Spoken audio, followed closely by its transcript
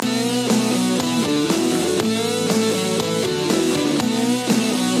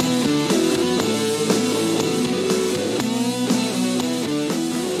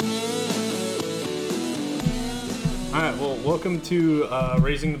welcome to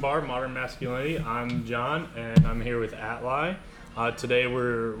Raising the Bar, Modern Masculinity. I'm John, and I'm here with Atli. Today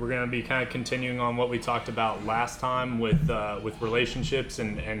we're going to be kind of continuing on what we talked about last time with relationships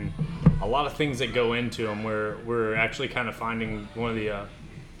and a lot of things that go into them. We're actually kind of finding one of the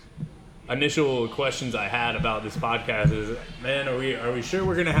initial questions I had about this podcast is, man, are we sure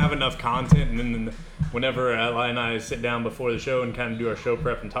we're going to have enough content? And then whenever Atli and I sit down before the show and kind of do our show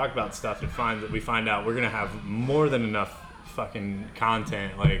prep and talk about stuff, we find out we're going to have more than enough fucking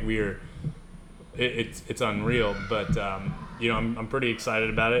content. Like it's unreal. But I'm pretty excited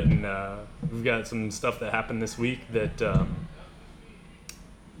about it, and we've got some stuff that happened this week that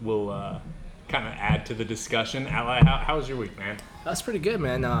will kind of add to the discussion. Atli, how was your week, man? That's pretty good,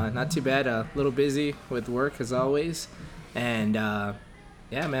 man. Not too bad. A little busy with work as always, and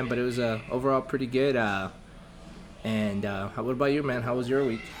yeah, man. But it was overall pretty good. What about you, man? How was your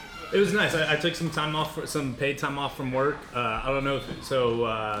week? It was nice. I took some time off, some paid time off from work. I don't know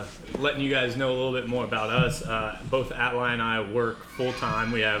letting you guys know a little bit more about us. Both Atli and I work full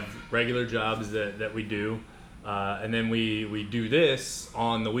time. We have regular jobs that we do. And then we do this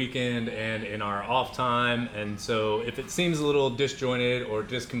on the weekend and in our off time. And so if it seems a little disjointed or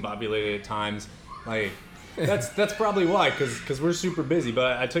discombobulated at times, like that's probably why, because we're super busy.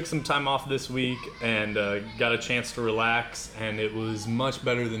 But I took some time off this week and got a chance to relax, and it was much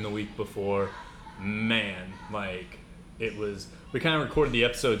better than the week before. Man, like we kind of recorded the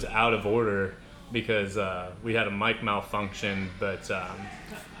episodes out of order because we had a mic malfunction, but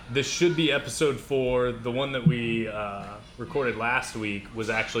this should be episode 4. The one that we recorded last week was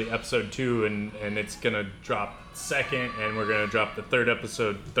actually episode 2, and it's going to drop second, and we're going to drop the third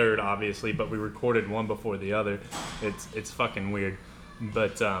episode third, obviously, but we recorded one before the other. It's fucking weird.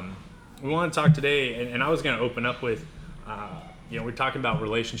 But we want to talk today, and I was going to open up with, we're talking about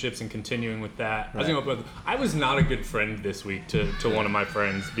relationships and continuing with that. Right. I was going to open up I was not a good friend this week to one of my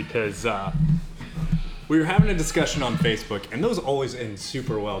friends because we were having a discussion on Facebook, and those always end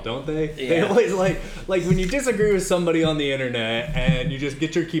super well, don't they? Yeah. They always like when you disagree with somebody on the internet and you just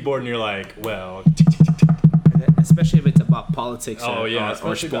get your keyboard and you're like, well, especially if it's about politics or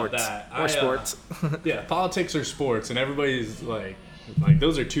sports. Sports. Yeah, politics or sports, and everybody's like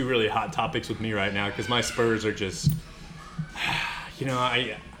those are two really hot topics with me right now because my Spurs are just,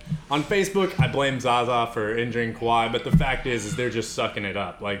 on Facebook, I blame Zaza for injuring Kawhi, but the fact is they're just sucking it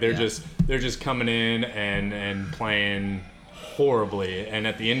up. Like they're just coming in and playing horribly, and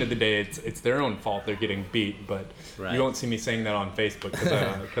at the end of the day, it's their own fault they're getting beat. But right. You won't see me saying that on Facebook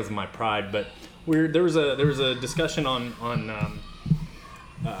because of my pride. But there was a discussion on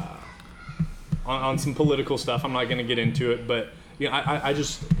some political stuff. I'm not going to get into it, but. I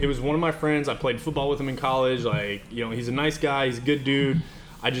just it was one of my friends. I played football with him in college. He's a nice guy. He's a good dude.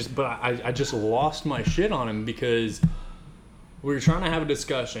 I just lost my shit on him because we were trying to have a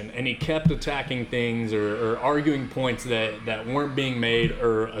discussion, and he kept attacking things or arguing points that weren't being made,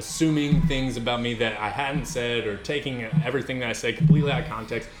 or assuming things about me that I hadn't said, or taking everything that I said completely out of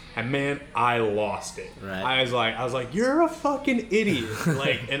context. And man, I lost it. Right. I was like, you're a fucking idiot.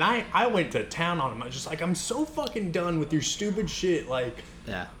 And I went to town on him. I was just like, I'm so fucking done with your stupid shit.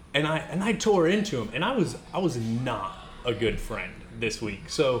 Yeah. And I tore into him, and I was not a good friend this week.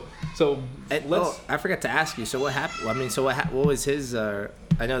 So let's. I forgot to ask you. So what happened? What was his?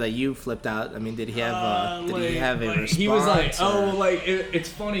 I know that you flipped out. I mean, did he have a response? He was like, it's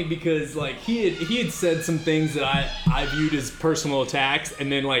funny because he had said some things that I viewed as personal attacks,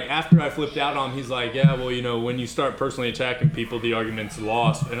 and then after I flipped out on him, he's like, yeah, well, when you start personally attacking people, the argument's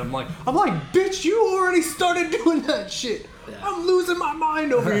lost. And I'm like, bitch, you already started doing that shit. Yeah. I'm losing my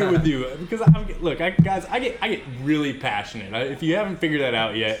mind over here with you because I get really passionate. If you haven't figured that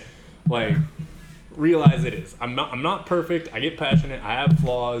out yet, realize it is. I'm not perfect. I get passionate. I have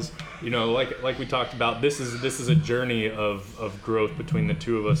flaws. Like we talked about. This is a journey of growth between the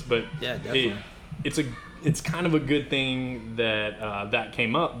two of us. But yeah, definitely. It's kind of a good thing that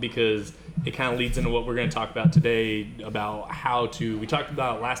came up because it kind of leads into what we're going to talk about today about how to. We talked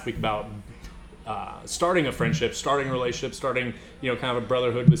about last week about starting a friendship, starting a relationship, starting kind of a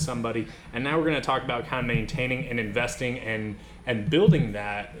brotherhood with somebody, and now we're going to talk about kind of maintaining and investing and building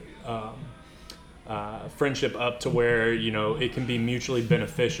that. Friendship up to where it can be mutually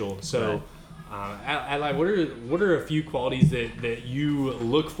beneficial. So, Atli, what are a few qualities that you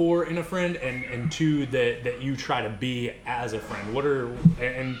look for in a friend, and two that you try to be as a friend?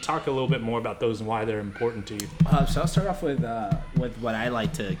 And talk a little bit more about those and why they're important to you. So I'll start off with what I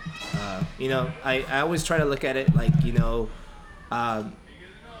like to. I always try to look at it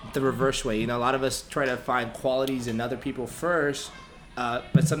the reverse way. A lot of us try to find qualities in other people first.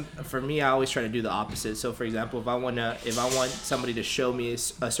 but for me, I always try to do the opposite. So, for example, if I want somebody to show me a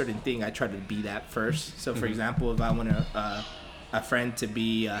certain thing, I try to be that first. So, for example, if I want a friend to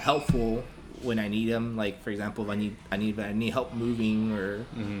be helpful when I need them, like for example, if I need help moving or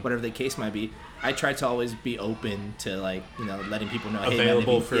whatever the case might be, I try to always be open to like letting people know, hey,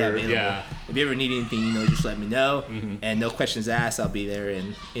 available man, if you ever need anything, just let me know, and no questions asked, I'll be there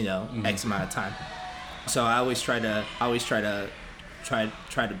in X amount of time. So I always try to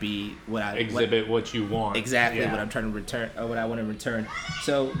be what you want, exactly what I'm trying to return, or what I want to return.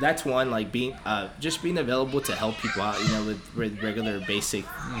 So that's one, like being available to help people out, with regular basic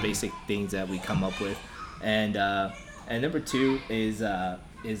things that we come up with, and number two is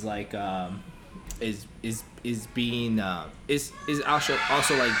being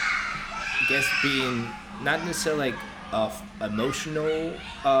also like, I guess, being not necessarily like emotional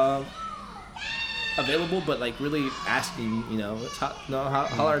available, but like really asking,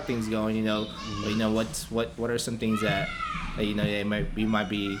 how are things going, what are some things that we might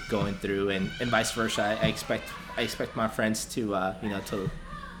be going through, and vice versa. I expect my friends to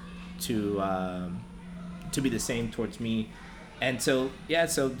be the same towards me. And so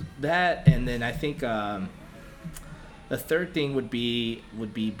that, and then I think the third thing would be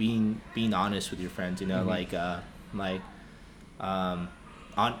being honest with your friends,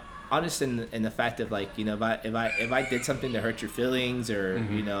 honest in the fact of like, if I did something to hurt your feelings, or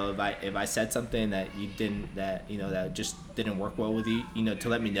if I said something that you didn't, that just didn't work well with you, to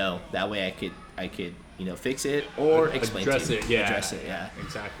let me know. That way I could fix it or explain address to you. it. Address it, yeah,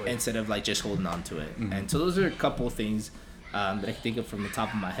 exactly. Instead of like just holding on to it. And so those are a couple of things that I can think of from the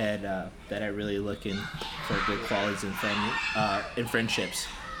top of my head that I really look in for good qualities in friendships.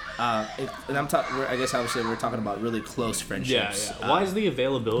 And I guess obviously we're talking about really close friendships. Yeah. Why is the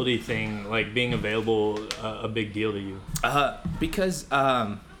availability thing, like being available, a big deal to you? Because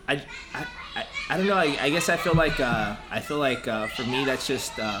I don't know. I guess I feel like for me that's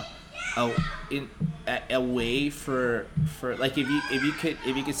just a way for like, if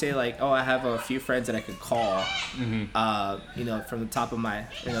you could say like, oh, I have a few friends that I could call. From the top of my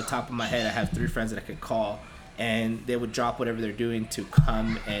head, I have 3 friends that I could call, and they would drop whatever they're doing to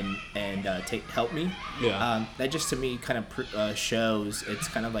come and help me. Yeah. That just to me kind of shows, it's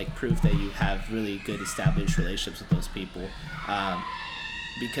kind of like proof that you have really good established relationships with those people,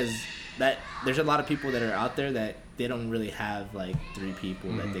 because that there's a lot of people that are out there that they don't really have like 3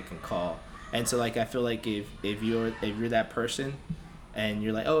 people that they can call. And so like I feel like if you're that person, and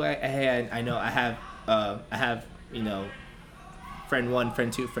you're like, oh, hey, I know I have friend 1,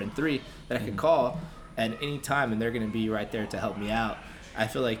 friend 2, friend 3 that I could call at any time, and they're going to be right there to help me out. I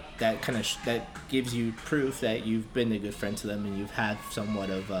feel like that kind of that gives you proof that you've been a good friend to them, and you've had somewhat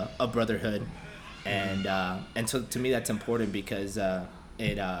of a brotherhood, and so to me that's important, because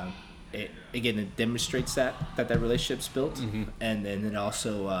it demonstrates that relationship's built, and then it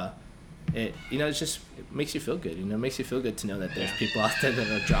also it makes you feel good. It makes you feel good to know that there's people out there that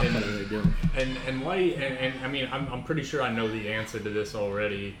are dropping what they're doing. And why? And I mean, I'm pretty sure I know the answer to this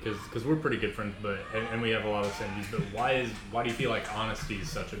already, because we're pretty good friends, but and we have a lot of synergies. But why do you feel like honesty is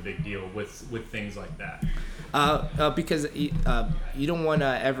such a big deal with things like that? Because you don't want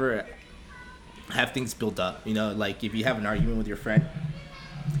to ever have things build up. Like if you have an argument with your friend,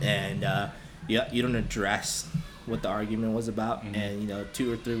 and you don't address what the argument was about, and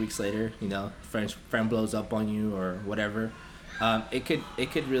 2 or 3 weeks later, friend blows up on you or whatever, it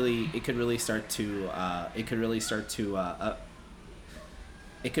could really start to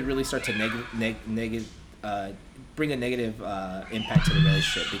bring a negative impact to the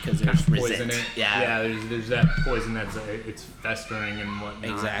relationship, because there's resentment. Yeah, there's that poison it's festering and whatnot.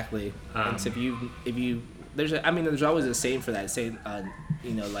 Exactly. And so if you there's always a saying for that. Say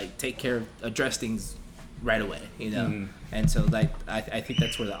like take care of, address things right away, and so like I think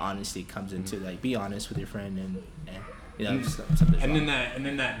that's where the honesty comes into, like be honest with your friend, and then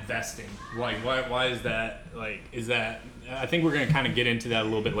that vesting, like why is that, like is that, I think we're going to kind of get into that a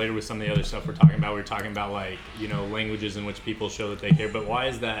little bit later with some of the other stuff we're talking about. We're talking about like languages in which people show that they care, but why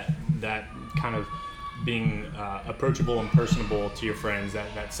is that kind of being approachable and personable to your friends,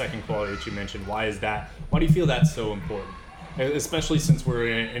 that second quality that you mentioned, why do you feel that's so important, especially since we're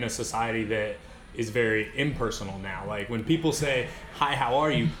in a society that is very impersonal now? Like when people say hi, how are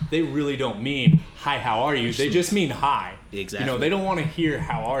you, they really don't mean hi, how are you, they just mean hi. Exactly. They don't want to hear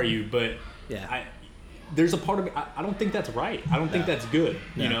how are you, but there's a part of it, I don't think that's right. I don't think that's good.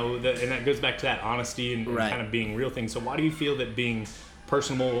 And that goes back to that honesty and kind of being real thing. So why do you feel that being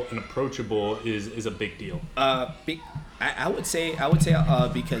personable and approachable is a big deal? I would say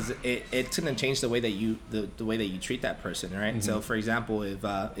because it's gonna change the way that you the way that you treat that person, right? Mm-hmm. So for example, if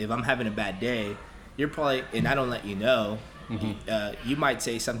I'm having a bad day, you're probably, and I don't let you know, Mm-hmm. you might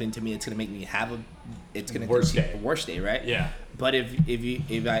say something to me that's gonna make me it's gonna Worst continue- day. worst day, right? Yeah. But if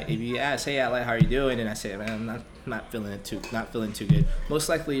you ask, hey, Alex, how are you doing? And I say, man, I'm not feeling too good. Most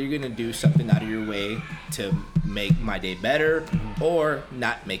likely, you're gonna do something out of your way to make my day better, or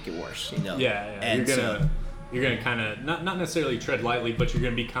not make it worse. You know. Yeah. And You're gonna kind of not necessarily tread lightly, but you're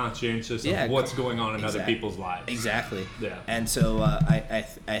gonna be conscientious Yeah, of what's going on in other exactly. people's lives. Exactly. Yeah. And so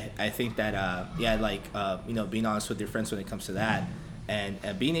I think that being honest with your friends when it comes to that, and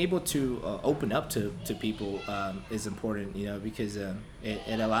being able to open up to people is important, you know, because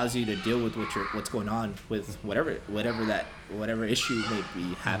it allows you to deal with what's going on with whatever issue may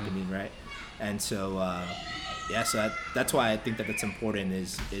be happening, right? And so so that's why I think that it's important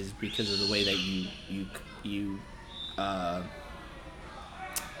is because of the way that you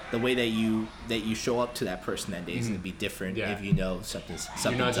the way that you show up to that person that day is going to be different if you know something's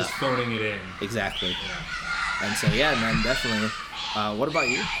You're not just up. phoning it in. Exactly. Yeah. And so man, definitely. What about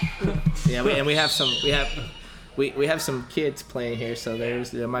you? Yeah, we have some kids playing here, so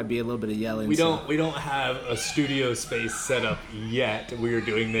there might be a little bit of yelling. We don't have a studio space set up yet. We are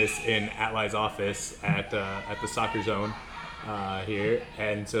doing this in Atli's office at the soccer zone here,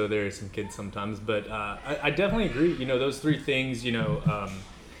 and so there are some kids sometimes. But I definitely agree. You know, those three things. You know,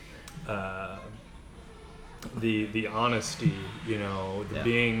 the honesty. You know, the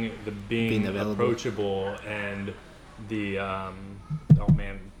being available, approachable, and the oh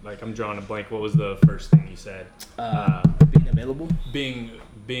man, like I'm drawing a blank. What was the first thing you said? Being available.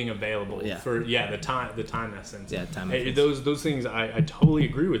 Being available for the time essence. Yeah, time Hey, essence. those things I totally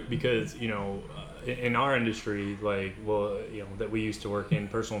agree with, because you know in our industry, like, well, you know, that we used to work in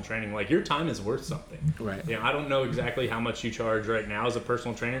personal training, like, your time is worth something. Right. You know, I don't know exactly how much you charge right now as a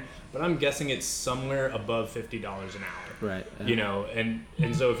personal trainer, but I'm guessing it's somewhere above $50 an hour. Right. Yeah. You know, and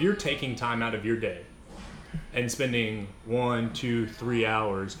so if you're taking time out of your day and spending 1, 2, 3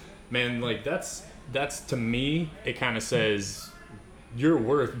 hours, man, like, that's to me, it kind of says you're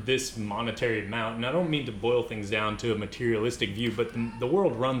worth this monetary amount. And I don't mean to boil things down to a materialistic view, but the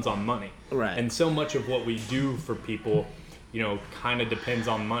world runs on money. Right. And so much of what we do for people, you know, kind of depends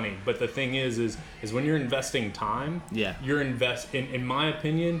on money. But the thing is when you're investing time, you're in my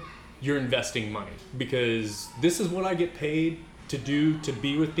opinion, you're investing money, because this is what I get paid to do, to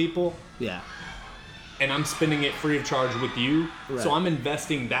be with people. Yeah. And I'm spending it free of charge with you. Right. So I'm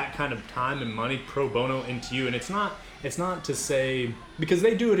investing that kind of time and money pro bono into you. And it's not to say, because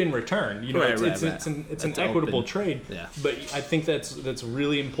they do it in return, you know, it's an equitable open trade. Yeah. But I think that's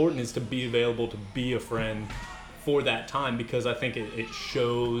really important, is to be available, to be a friend for that time, because I think it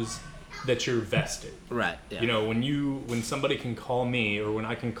shows that you're vested. Right. Yeah. You know, when somebody can call me, or when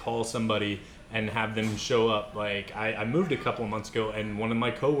I can call somebody and have them show up, like I moved a couple of months ago, and one of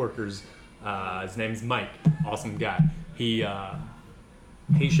my coworkers, his name's Mike, awesome guy.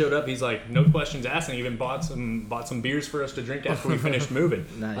 He showed up. He's like, no questions asked, and even bought some beers for us to drink after we finished moving.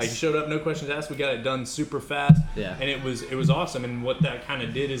 Nice. Like, he showed up, no questions asked. We got it done super fast. Yeah. And it was awesome. And what that kind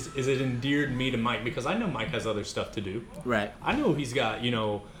of did is it endeared me to Mike, because I know Mike has other stuff to do. Right. I know he's got, you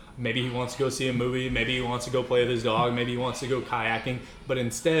know, maybe he wants to go see a movie, maybe he wants to go play with his dog, maybe he wants to go kayaking. But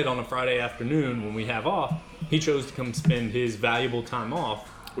instead, on a Friday afternoon when we have off, he chose to come spend his valuable time off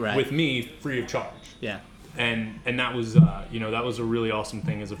with me free of charge. Yeah. And that was that was a really awesome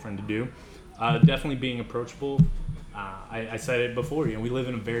thing as a friend to do. Definitely being approachable. I said it before, you know, we live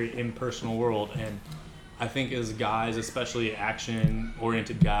in a very impersonal world, and I think as guys, especially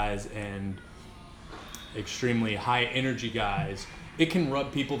action-oriented guys and extremely high energy guys, it can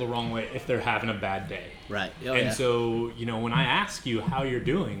rub people the wrong way if they're having a bad day. Right. So, you know, when I ask you how you're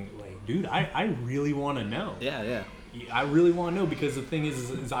doing, like, dude, I really want to know. Yeah. I really want to know, because the thing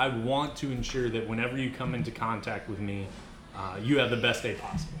is I want to ensure that whenever you come into contact with me, you have the best day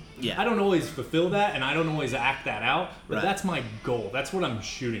possible. Yeah. I don't always fulfill that, and I don't always act that out, but Right. that's my goal. That's what I'm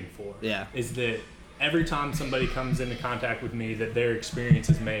shooting for. Yeah. Is that every time somebody comes into contact with me, that their experience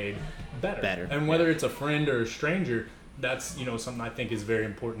is made better. And whether it's a friend or a stranger, that's, you know, something I think is very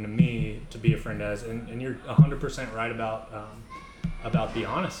important to me to be a friend as. And you're 100% right about the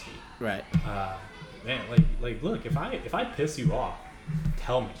honesty. Right. Man, like, look, if I piss you off,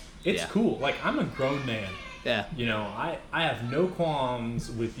 tell me. It's cool. Like, I'm a grown man. Yeah. You know, I have no qualms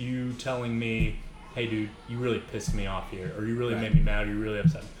with you telling me, hey, dude, you really pissed me off here, or you really made me mad, or you really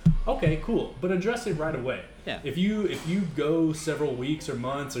upset me. Okay, cool. But address it right away. Yeah. If you go several weeks or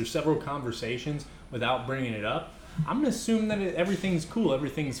months or several conversations without bringing it up, I'm gonna assume that everything's cool,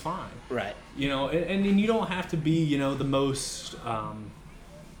 everything's fine. Right. You know, and you don't have to be, you know, the most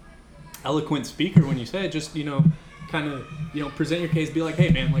eloquent speaker when you say it. Just, you know, kind of, you know, present your case. Be like, hey,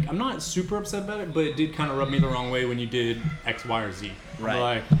 man, like, I'm not super upset about it, but it did kind of rub me the wrong way when you did X, Y, or Z. Right.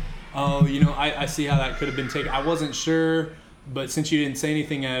 Like, oh, you know, I see how that could have been taken. I wasn't sure, but since you didn't say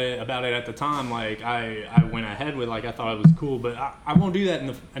anything about it at the time, like, I went ahead with, like, I thought it was cool, but I won't do that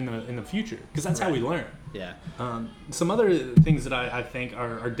in the future, because that's how we learn. Yeah. Some other things that I think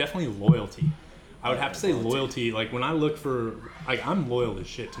are definitely loyalty. I would have to say loyalty. Like, when I look for, like, I'm loyal as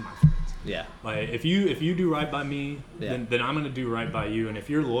shit to my friends. Yeah. Like, if you do right by me, then I'm gonna do right by you. And if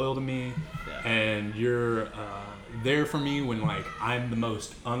you're loyal to me, and you're there for me when, like, I'm the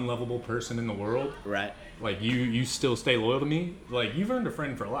most unlovable person in the world, right? Like, you still stay loyal to me. Like, you've earned a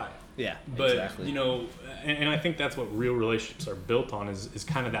friend for life. Yeah. But exactly. you know, and I think that's what real relationships are built on is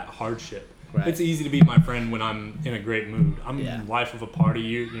kind of that hardship. Right. It's easy to be my friend when I'm in a great mood. I'm life of a party.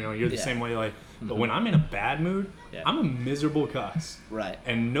 You know, you're the same way. Like, but when I'm in a bad mood, I'm a miserable cuss. Right.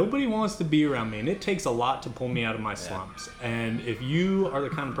 And nobody wants to be around me. And it takes a lot to pull me out of my slumps. And if you are the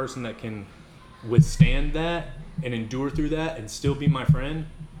kind of person that can withstand that and endure through that and still be my friend,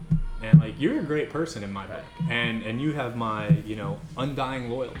 and, like, you're a great person in my book. And you have my, you know, undying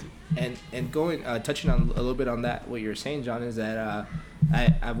loyalty. And going touching on a little bit on that, what you're saying, John, is that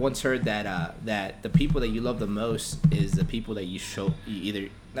I once heard that the people that you love the most is the people that you either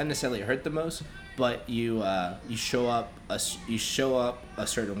not necessarily hurt the most, but you show up a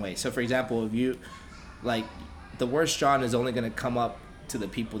certain way. So, for example, if you, like, the worst John is only going to come up to the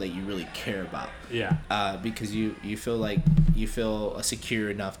people that you really care about. Yeah. Because you feel secure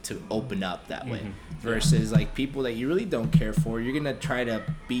enough to open up that way. Versus, like, people that you really don't care for, you're gonna try to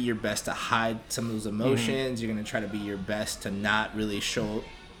be your best to hide some of those emotions. You're gonna try to be your best to not really show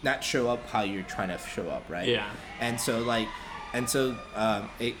up how you're trying to show up, right? Yeah. And so I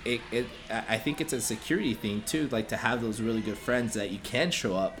think it's a security thing too, like, to have those really good friends that you can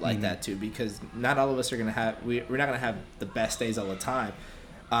show up like that too, because not all of us are gonna have we're not gonna have the best days all the time.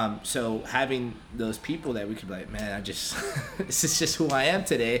 So having those people that we could be like, man, this is just who I am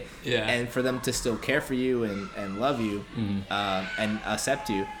today, and for them to still care for you and love you, and accept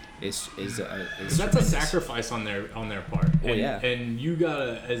you is that's a sacrifice on their part. Well, and you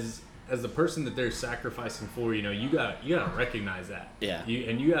gotta, as the person that they're sacrificing for, you know, you gotta recognize that. Yeah.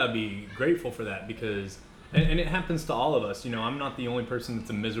 You gotta be grateful for that, because. And it happens to all of us. You know, I'm not the only person that's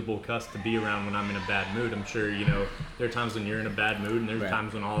a miserable cuss to be around when I'm in a bad mood. I'm sure, you know, there are times when you're in a bad mood, and there's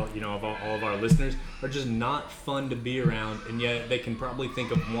times when all of our listeners are just not fun to be around, and yet they can probably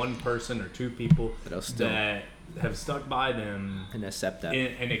think of one person or two people that have stuck by them and accept that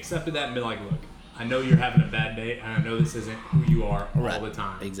and accepted that and be like, look, I know you're having a bad day, and I know this isn't who you are all the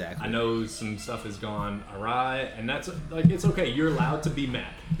time. Exactly. I know some stuff has gone awry, and that's, like, it's okay. You're allowed to be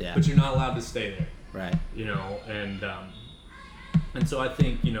mad, but you're not allowed to stay there. Right. You know, and so I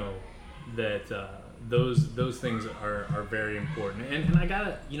think, you know, that those things are very important. And I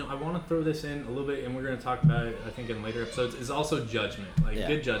gotta, you know, I want to throw this in a little bit, and we're gonna talk about it, I think, in later episodes. Is also judgment, like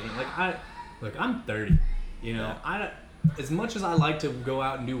good judgment. Like, I'm 30. You know, as much as I like to go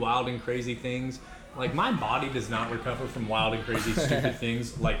out and do wild and crazy things, like, my body does not recover from wild and crazy stupid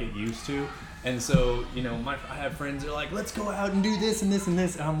things like it used to. And so, you know, I have friends that are like, let's go out and do this and this and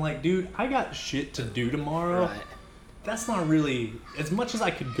this. And I'm like, dude, I got shit to do tomorrow. Right. That's not really, as much as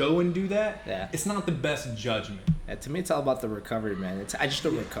I could go and do that, it's not the best judgment. Yeah, to me, it's all about the recovery, man. I just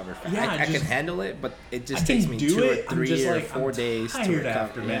don't recover fast. I can handle it, but it just I takes me 2 or 3 or 4 I'm days tired to recover.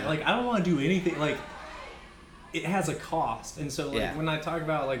 After, man. Like, I don't want to do anything. Like, it has a cost. And so, like, when I talk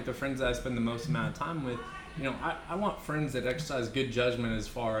about, like, the friends that I spend the most amount of time with, you know, I want friends that exercise good judgment as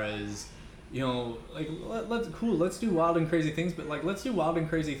far as, you know, like, let's do wild and crazy things, but, like, let's do wild and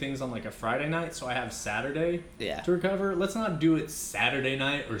crazy things on, like, a Friday night, so I have Saturday to recover. Let's not do it Saturday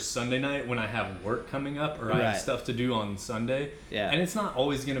night or Sunday night when I have work coming up or I have stuff to do on Sunday. Yeah. And it's not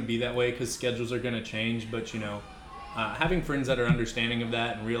always going to be that way, because schedules are going to change, but, you know, having friends that are understanding of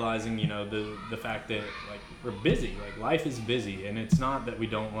that and realizing, you know, the fact that, like, we're busy, like, life is busy, and it's not that we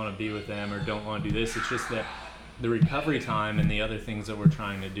don't want to be with them or don't want to do this, it's just that the recovery time and the other things that we're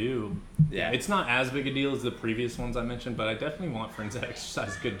trying to do, it's not as big a deal as the previous ones I mentioned, but I definitely want friends that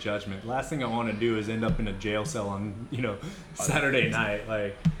exercise good judgment. Last thing I want to do is end up in a jail cell on, you know, Saturday night.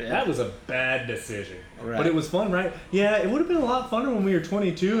 Like, that was a bad decision. Right. But it was fun, right? Yeah, it would have been a lot funner when we were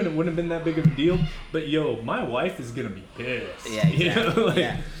 22 and it wouldn't have been that big of a deal. But, yo, my wife is going to be pissed. Yeah, exactly. You know?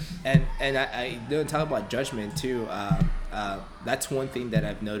 Like, And I don't talk about judgment too. That's one thing that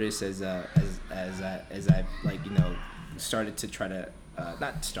I've noticed as I've, like, you know, started to try to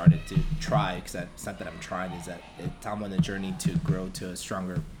not started to try, because it's not that I'm trying, is that I'm on the journey to grow to a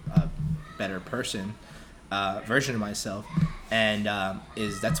stronger, better person, version of myself, and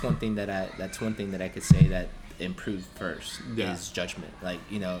that's one thing that I could say that improved first, is judgment. Like,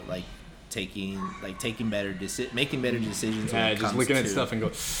 like making better decisions. Yeah, just looking at stuff and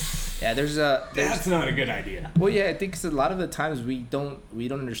go, yeah, that's not a good idea. Well, yeah, I think 'cause a lot of the times we don't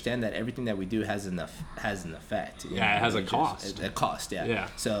understand that everything that we do has an effect. Yeah, it has a cost. A cost, yeah. Yeah.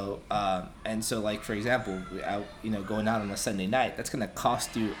 So, and so, like, for example, going out on a Sunday night, that's gonna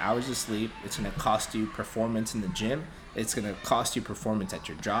cost you hours of sleep. It's gonna cost you performance in the gym. It's gonna cost you performance at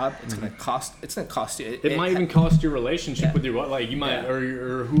your job. It's gonna cost you. It might even cost your relationship with your, like, you might,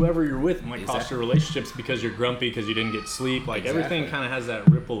 or whoever you're with might cost your relationships because you're grumpy because you didn't get sleep. Like, everything kind of has that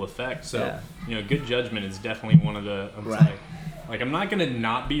ripple effect. So, good judgment is definitely one of the. Like, I'm not gonna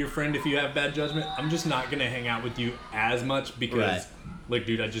not be your friend if you have bad judgment. I'm just not gonna hang out with you as much because. Like,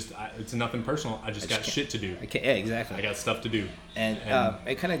 dude, it's nothing personal. I just got shit to do. Yeah, exactly. I got stuff to do. And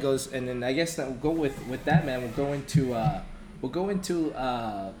it kind of goes, and then I guess that we'll go with that, man. We'll go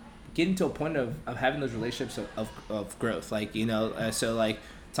into getting to a point of having those relationships of growth. Like, so like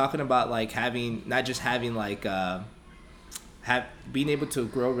talking about like not just having like being able to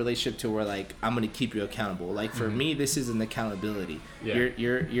grow a relationship to where like I'm gonna keep you accountable. Like for me, this is an accountability. Yeah.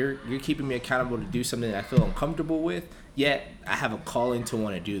 You're keeping me accountable to do something that I feel uncomfortable with. Yet I have a calling to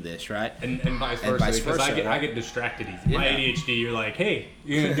want to do this, right? And vice versa. Because I get distracted easy. My ADHD, you're like, hey,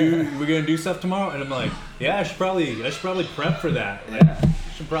 we're gonna do stuff tomorrow, and I'm like, yeah, I should probably prep for that. Like, I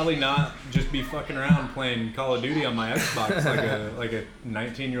should probably not just be fucking around playing Call of Duty on my Xbox like a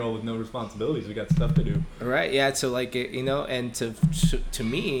 19-year-old with no responsibilities. We got stuff to do. Right. Yeah. So like, and to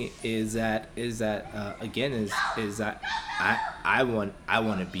me is that again is that I want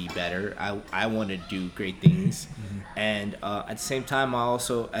to be better. I want to do great things. And at the same time, I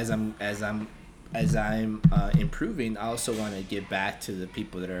also, as I'm improving, I also want to give back to the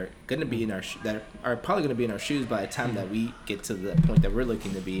people that are going to be that are probably going to be in our shoes by the time that we get to the point that we're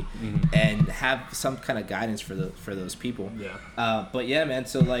looking to be, and have some kind of guidance for those people. Yeah. But yeah, man.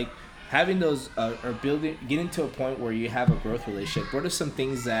 So like having those or getting to a point where you have a growth relationship. What are some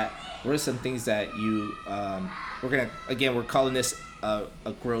things that you we're calling this a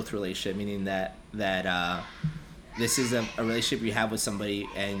growth relationship, meaning that this is a relationship you have with somebody,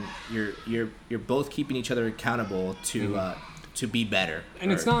 and you're both keeping each other accountable to be better.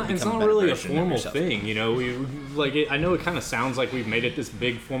 And it's not really a formal thing, I know it kind of sounds like we've made it this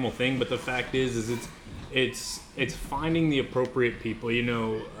big formal thing, but the fact is it's finding the appropriate people,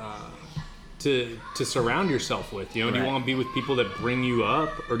 to surround yourself with. Do you want to be with people that bring you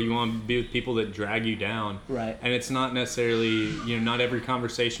up, or do you want to be with people that drag you down? Right. And it's not necessarily, not every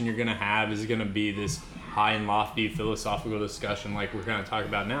conversation you're going to have is going to be this high and lofty philosophical discussion like we're going to talk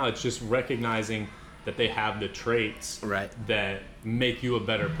about now. It's just recognizing that they have the traits that make you a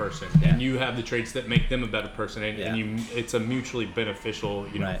better person, and you have the traits that make them a better person, and it's a mutually beneficial,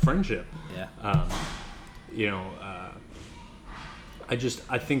 friendship. Yeah.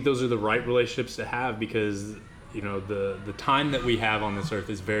 I think those are the right relationships to have, because the time that we have on this earth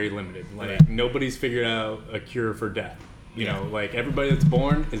is very limited. Like nobody's figured out a cure for death. Like everybody that's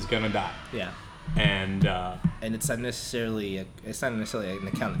born is gonna die. Yeah. And it's not necessarily an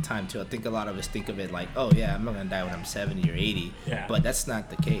account of time too. I think a lot of us think of it like, oh yeah, I'm not gonna die when I'm 70 or 80. Yeah. But that's not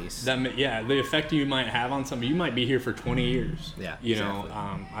the case. The effect you might have on somebody, you might be here for 20 years. Yeah. Exactly.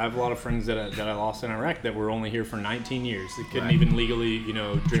 I have a lot of friends that I lost in Iraq that were only here for 19 years. They couldn't even legally,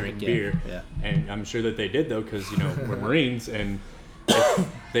 drink beer. Yeah. And I'm sure that they did though, because we're Marines, and if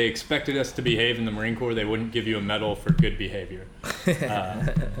they expected us to behave in the Marine Corps, they wouldn't give you a medal for good behavior.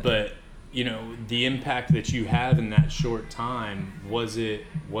 But the impact that you have in that short time, was it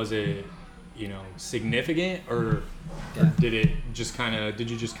significant, or did you just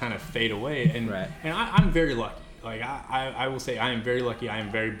kind of fade away? And I'm very lucky. Like I will say, I am very lucky. I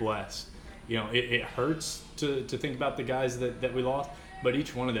am very blessed. It hurts to think about the guys that we lost, but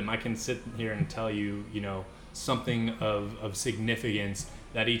each one of them, I can sit here and tell you, something of significance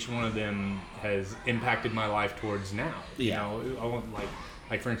that each one of them has impacted my life towards now. I want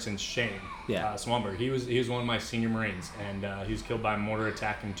like for instance, Shane Swanberg. He was one of my senior Marines, and he was killed by a mortar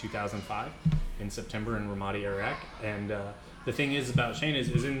attack in 2005 in September in Ramadi, Iraq. And the thing is about Shane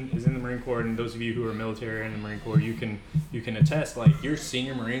is in the Marine Corps, and those of you who are military in the Marine Corps, you can attest, like, your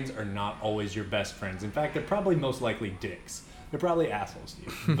senior Marines are not always your best friends. In fact, they're probably most likely dicks. They're probably assholes to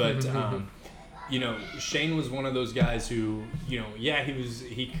you. But Shane was one of those guys who,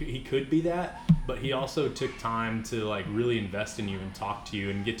 he could be that, but he also took time to like really invest in you and talk to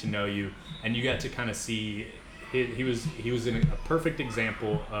you and get to know you, and you got to kind of see he was a perfect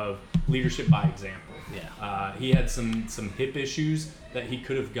example of leadership by example. Yeah. He had some hip issues that he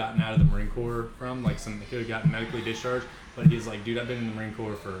could have gotten out of the Marine Corps from, he could have gotten medically discharged. But he's like, dude, I've been in the Marine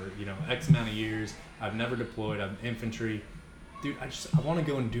Corps for X amount of years. I've never deployed. I'm infantry. Dude, I want to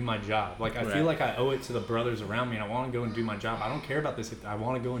go and do my job. I feel like I owe it to the brothers around me, and I want to go and do my job. I don't care about this. I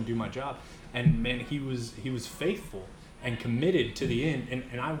want to go and do my job. And man, he was faithful and committed to the end.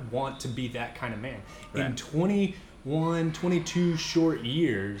 And I want to be that kind of man. Right. In 21, 22 short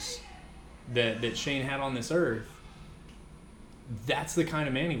years that Shane had on this earth, that's the kind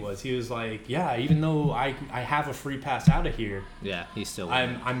of man he was. He was like, yeah, even though I have a free pass out of here, yeah, he's still.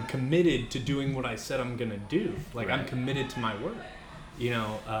 I'm committed to doing what I said I'm gonna do. I'm committed to my work.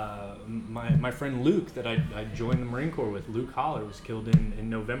 My friend Luke that I joined the Marine Corps with, Luke Holler, was killed in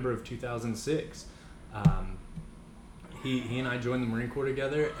November of 2006. He and I joined the Marine Corps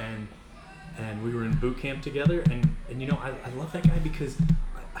together, and we were in boot camp together. And I love that guy because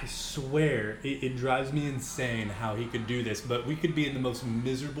I swear it drives me insane how he could do this, but we could be in the most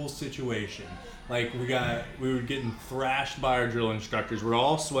miserable situation. We were getting thrashed by our drill instructors. We're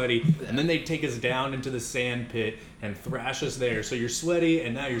all sweaty, and then they'd take us down into the sand pit and thrash us there. So you're sweaty,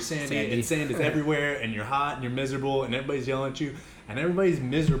 and now you're sandy. And sand is everywhere, and you're hot, and you're miserable, and everybody's yelling at you, and everybody's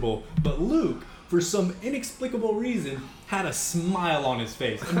miserable. But Luke, for some inexplicable reason, had a smile on his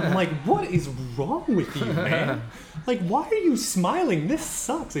face. And I'm like, what is wrong with you, man? Why are you smiling? This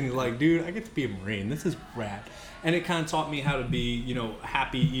sucks. And he's like, dude, I get to be a Marine. This is rad. And it kind of taught me how to be,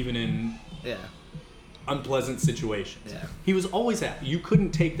 happy even in unpleasant situations. Yeah. He was always happy. You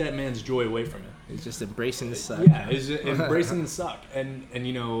couldn't take that man's joy away from him. He's just embracing the suck. Yeah, he's embracing the suck. And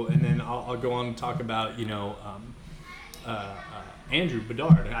then I'll go on and talk about, Andrew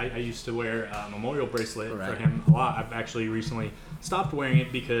Bedard. I used to wear a memorial bracelet for him a lot. I've actually recently stopped wearing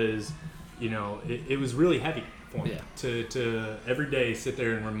it because, it was really heavy for me to every day sit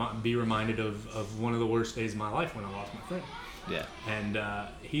there and be reminded of one of the worst days of my life when I lost my friend. Yeah. And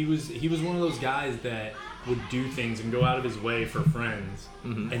he was one of those guys that would do things and go out of his way for friends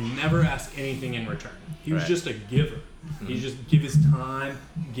and never ask anything in return. He was just a giver. He'd just give his time,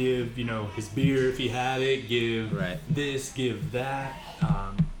 give his beer if he had it, give this, give that.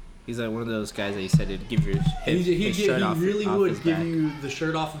 He's like one of those guys that you said would give your his shirt off. He really off would his give back. you the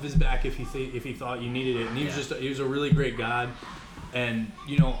shirt off of his back if he thought you needed it. And he was a really great guy. And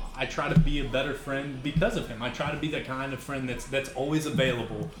I try to be a better friend because of him. I try to be the kind of friend that's always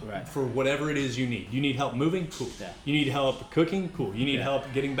available for whatever it is you need. You need help moving? Cool. Yeah. You need help cooking? Cool. You need help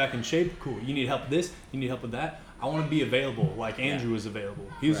getting back in shape? Cool. You need help this? You need help with that? I want to be available like Andrew was available.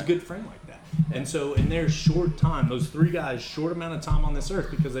 He was a good friend like that. Yeah. And so in their short time, those three guys, short amount of time on this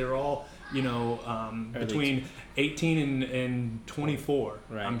earth, because they were all, between 18 and 24,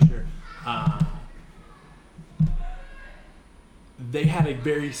 I'm sure. They had a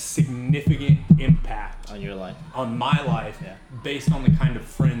very significant impact on your life, on my life, based on the kind of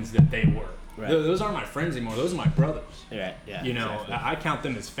friends that they were. Right. Those aren't my friends anymore. Those are my brothers. Right. Yeah. Exactly. I count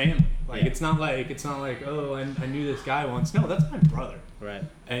them as family. It's not like oh, I knew this guy once. No, that's my brother. Right.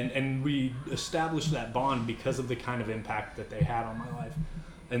 And we established that bond because of the kind of impact that they had on my life.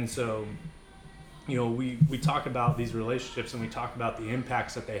 And so, we talk about these relationships and we talk about the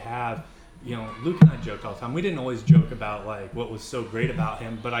impacts that they have. Luke and I joked all the time. We didn't always joke about what was so great about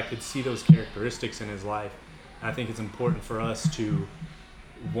him, but I could see those characteristics in his life. And I think it's important for us to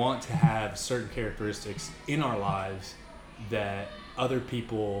want to have certain characteristics in our lives that other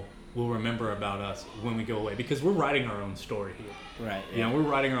people will remember about us when we go away, because we're writing our own story here. Right. Yeah. We're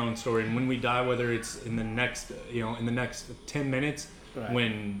writing our own story, and when we die, whether it's in the next 10 minutes,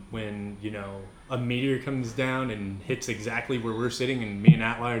 when a meteor comes down and hits exactly where we're sitting, and me and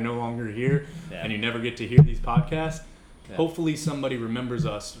Atli are no longer here, and you never get to hear these podcasts, hopefully somebody remembers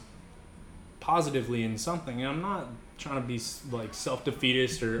us positively in something. And I'm not trying to be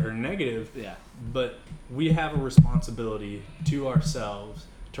self-defeatist or negative, but we have a responsibility to ourselves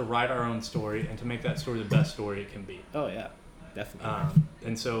to write our own story and to make that story the best story it can be. Oh yeah, definitely.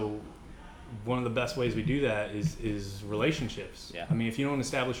 And so one of the best ways we do that is relationships. Yeah. I mean, if you don't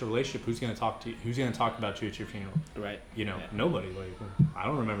establish a relationship, who's going to talk to you? Who's going to talk about you at your funeral? Right. Nobody. I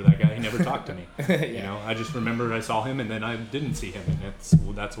don't remember that guy. He never talked to me. I just remembered I saw him and then I didn't see him, and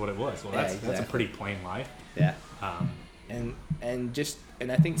that's what it was. Well, that's a pretty plain life. Yeah. And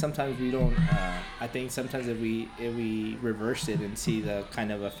I think sometimes we don't. I think sometimes if we reverse it and see the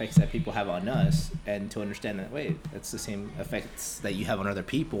kind of effects that people have on us, and to understand that that's the same effects that you have on other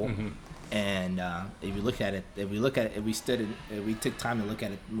people. Mm-hmm. And if we took time to look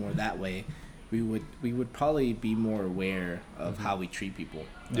at it more that way, we would probably be more aware of how we treat people.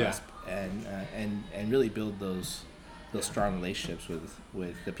 Yeah. And really build those strong relationships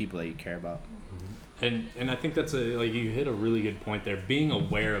with the people that you care about. And I think that's you hit a really good point there, being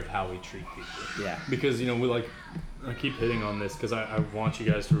aware of how we treat people. Yeah. Because, I keep hitting on this because I want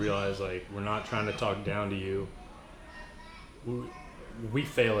you guys to realize, we're not trying to talk down to you. We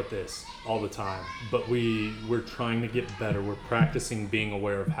fail at this all the time, but we're trying to get better. We're practicing being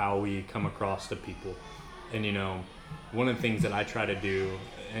aware of how we come across to people. And, one of the things that I try to do,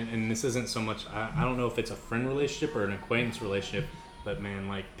 and this isn't so much, I don't know if it's a friend relationship or an acquaintance relationship, but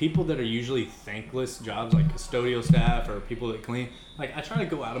man, people that are usually thankless jobs, like custodial staff or people that clean, I try to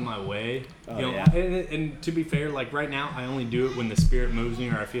go out of my way. And to be fair, right now, I only do it when the spirit moves me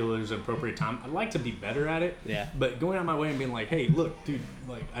or I feel there's an appropriate time. I'd like to be better at it. Yeah. But going out of my way and being like, hey, look, dude,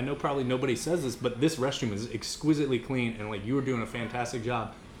 I know probably nobody says this, but this restroom is exquisitely clean and you were doing a fantastic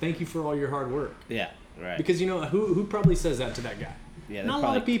job. Thank you for all your hard work. Yeah. Right. Because who probably says that to that guy? Yeah, not a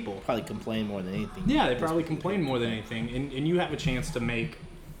lot of people. Probably complain more than anything. Yeah, they probably complain more than anything, and you have a chance to make,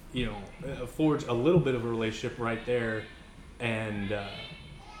 forge a little bit of a relationship right there, and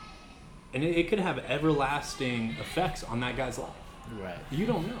it could have everlasting effects on that guy's life. Right. You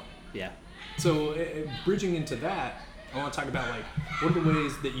don't know. Yeah. So bridging into that, I want to talk about what are the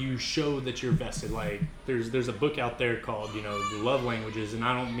ways that you show that you're vested. There's a book out there called the love languages, and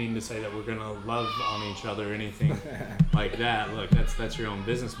I don't mean to say that we're gonna love on each other or anything like that. Look, that's your own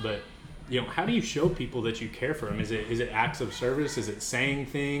business, but how do you show people that you care for them? Is it acts of service? Is it saying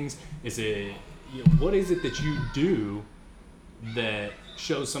things? Is it what is it that you do that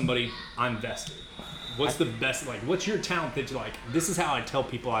shows somebody I'm vested? What's the best what's your talent that you're this is how I tell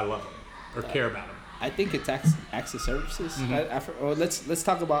people I love them or care about them? I think it's acts of services. Mm-hmm. Let's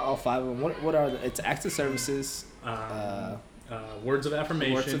talk about all five of them. What are it's acts of services? Words of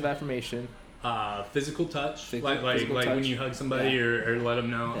affirmation. Words of affirmation. Physical touch. Physical touch. When you hug somebody or let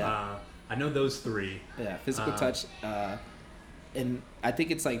them know. Yeah. I know those three. Yeah. Physical touch. And I think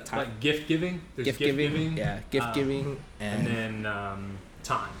it's time. Gift giving. There's gift giving. Yeah. Gift giving and then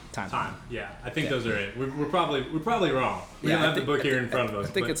time. Time. Yeah, I think those are it. We're probably wrong. We don't have the book here in front of us.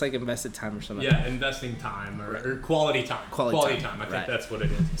 I think it's invested time or something. Yeah, investing time or quality time. Quality time. I think that's what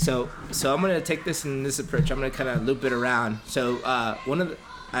it is. So I'm gonna take this in this approach. I'm gonna kind of loop it around. So one of the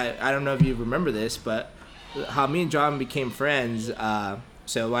I don't know if you remember this, but how me and John became friends.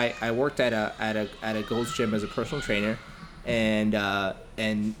 So I worked at a Gold's Gym as a personal trainer, and I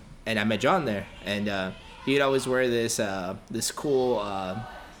met John there, and he'd always wear this cool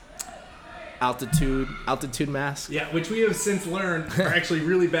altitude mask. Yeah, which we have since learned are actually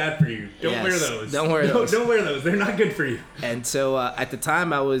really bad for you. Don't wear those. Don't wear those. Don't wear those. They're not good for you. And so at the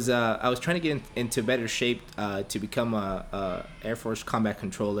time, I was trying to get into better shape to become a Air Force combat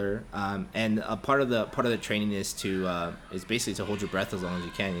controller. And a part of the training is is basically to hold your breath as long as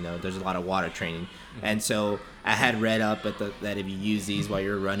you can. There's a lot of water training, and so I had read up that if you use these while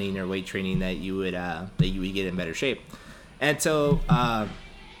you're running or weight training, that you would get in better shape. And so.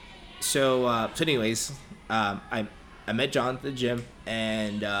 So anyways, I met John at the gym,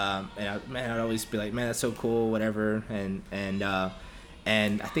 and I'd always be like, man, that's so cool, whatever, and I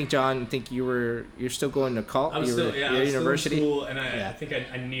think John, you're still going to college. I was still university. Still in school, and I think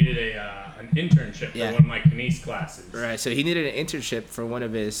I needed an internship for one of my kinesiology classes. Right. So he needed an internship for one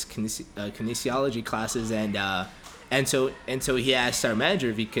of his kinesiology classes, and so he asked our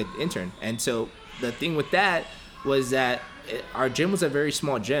manager if he could intern. And so the thing with that was that our gym was a very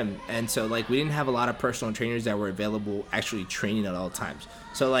small gym, and so we didn't have a lot of personal trainers that were available actually training at all times.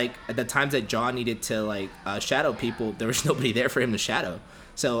 So at the times that John needed to shadow people, there was nobody there for him to shadow.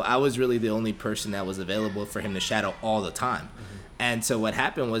 So I was really the only person that was available for him to shadow all the time. Mm-hmm. And so what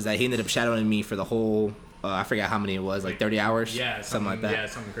happened was that he ended up shadowing me for the whole I forgot how many it was, 30 hours. Yeah, something like that. Yeah,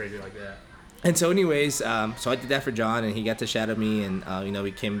 something crazy like that. And so anyways, so I did that for John, and he got to shadow me, and we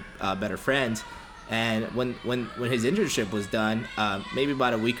became better friends. And when his internship was done, maybe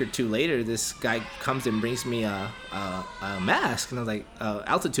about a week or two later, this guy comes and brings me a mask, and I was like,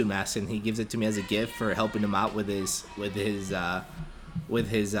 altitude mask, and he gives it to me as a gift for helping him out with his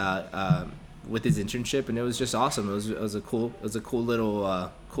internship, and it was just awesome. It was a cool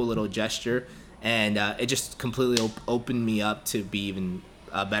little gesture, and it just completely opened me up to be even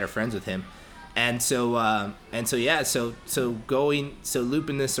better friends with him. And so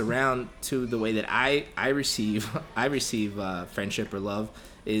looping this around to the way that I receive friendship or love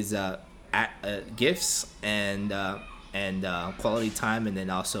is gifts and quality time, and then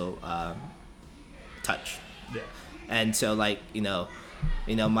also touch. Yeah. And so if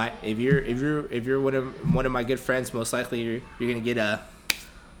you're one of my good friends, most likely you're gonna get a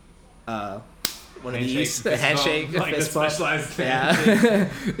one of these, fist handshake, bump, like fist the bump. specialized Yeah,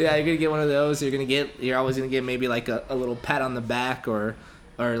 yeah, you're gonna get one of those. You're always gonna get maybe like a little pat on the back, or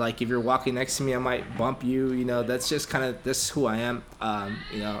like if you're walking next to me, I might bump you. You know, that's just kind of that's who I am.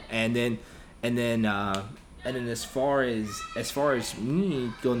 You know, and then as far as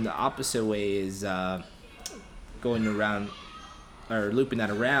me going the opposite way is going around or looping that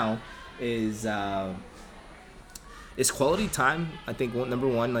around is quality time. I think number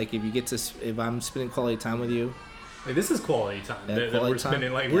one, like if I'm spending quality time with you. Like, this is quality time that quality we're spending.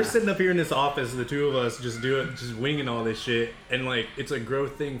 time? Like Yeah. we're sitting up here in this office, the two of us just winging all this shit, and like it's a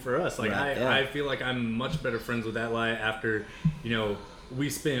growth thing for us. Like Right, yeah. I feel like I'm much better friends with that lie after, you know, we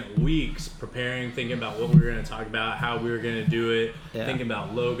spent weeks preparing, thinking about what we were going to talk about, how we were going to do it, Yeah. thinking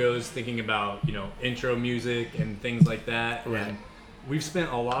about logos, thinking about, you know, intro music and things like that. Right. And we've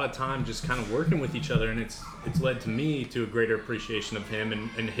spent a lot of time just kind of working with each other, and it's led to me to a greater appreciation of him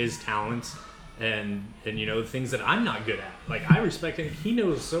and his talents. And you know, things that I'm not good at. Like, I respect him. He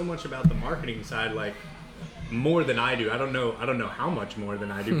knows so much about the marketing side, like more than I do. I don't know how much more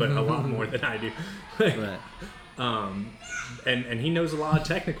than I do, but a lot more than I do. Like, Right. and he knows a lot of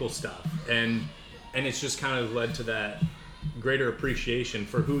technical stuff, and it's just kind of led to that greater appreciation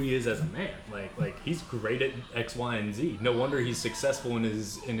for who he is as a man. Like he's great at X, Y, and Z. No wonder he's successful in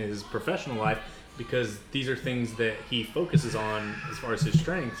his professional life, because these are things that he focuses on as far as his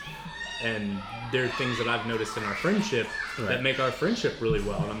strengths. And there are things that I've noticed in our friendship Right. that make our friendship really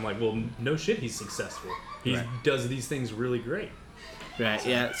well. And I'm like, well, no shit, he's successful. He Right. does these things really great. Right.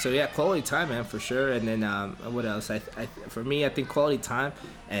 Yeah. So yeah, quality time, man, for sure. And then what else? For me, I think quality time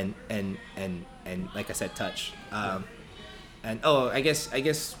and like I said, touch. And I guess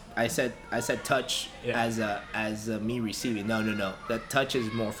I said touch Yeah. as me receiving. No. That touch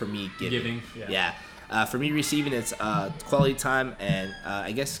is more for me giving. Yeah. Yeah. For me, receiving, it's quality time and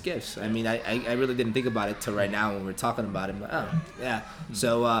I guess gifts. I mean, I really didn't think about it till right now when we're talking about it. I'm like, oh, yeah.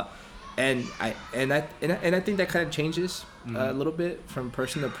 So, and I think that kind of changes a little bit from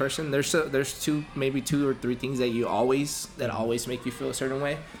person to person. There's maybe two or three things that always make you feel a certain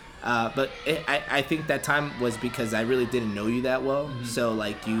way. But I think that time was because I really didn't know you that well. So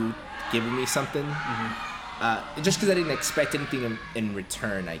like you giving me something. Just because I didn't expect anything in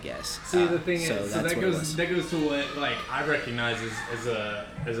return, I guess. See, the thing so is, that's that what it was. goes to what like I recognize as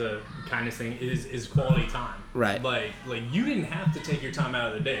a kindness thing is quality time. Right. Like you didn't have to take your time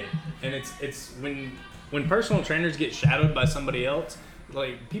out of the day, and it's when personal trainers get shadowed by somebody else.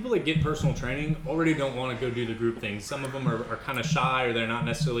 Like, people that get personal training already don't want to go do the group things. Some of them are kind of shy, or they're not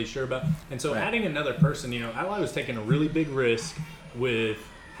necessarily sure about. And so adding another person, you know, Ally was taking a really big risk with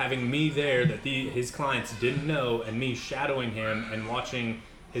having me there that his clients didn't know, and me shadowing him and watching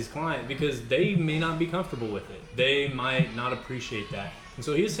his client, because they may not be comfortable with it. They might not appreciate that. And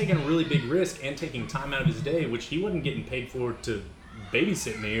so he was taking a really big risk and taking time out of his day, which he wasn't getting paid for, to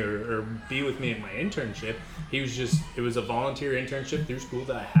babysit me or be with me at my internship. It was a volunteer internship through school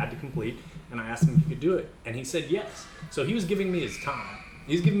that I had to complete, and I asked him if he could do it, and he said yes. So he was giving me his time.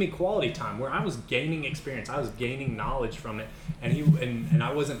 He was giving me quality time where I was gaining experience. I was gaining knowledge from it, and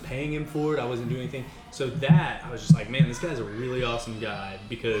I wasn't paying him for it. I wasn't doing anything. So that, I was just like, man, this guy's a really awesome guy,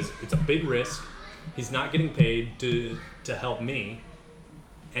 because it's a big risk. He's not getting paid to help me,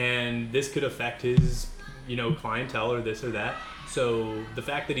 and this could affect his, you know, clientele or this or that. So the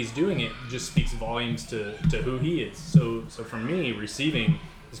fact that he's doing it just speaks volumes to who he is. So for me, receiving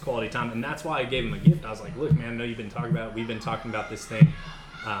his quality time, and that's why I gave him a gift. I was like, look, man, I know you've been talking about it. We've been talking about this thing.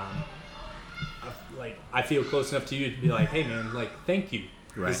 I feel close enough to you to be like, hey, man, like, thank you.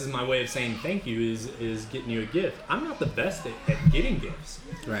 Right. This is my way of saying thank you, is getting you a gift. I'm not the best at getting gifts.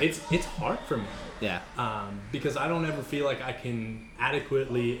 Right. It's hard for me. Yeah. Because I don't ever feel like I can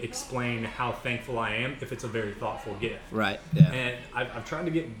adequately explain how thankful I am if it's a very thoughtful gift. Right. Yeah. And I've tried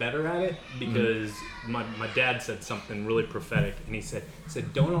to get better at it, because my dad said something really prophetic, and he said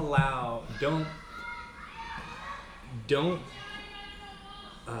don't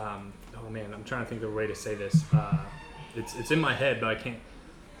oh man, I'm trying to think of a way to say this. It's in my head, but I can't.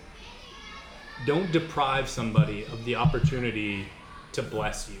 Don't deprive somebody of the opportunity to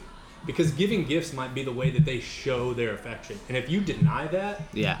bless you, because giving gifts might be the way that they show their affection. And if you deny that,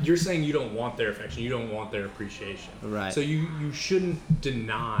 you're saying you don't want their affection, you don't want their appreciation. Right. So you shouldn't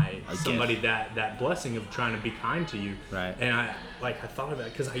deny A somebody gift. that blessing of trying to be kind to you. Right. And I thought of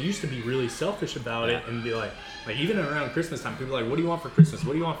that, because I used to be really selfish about it, and be like even around Christmas time, people are like, what do you want for Christmas?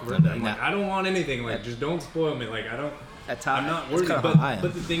 What do you want for birthday? I'm like, I don't want anything. Like, just don't spoil me. Like, I don't. That's how I'm not that's worthy. kinda But how I am. the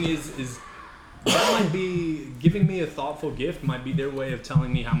thing is that might be, giving me a thoughtful gift might be their way of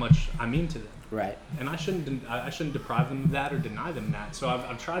telling me how much I mean to them. Right. And I shouldn't deprive them of that or deny them that. So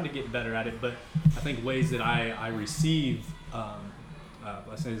I've tried to get better at it, but I think ways that I receive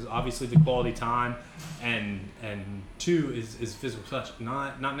blessings is obviously the quality time, and two is physical touch.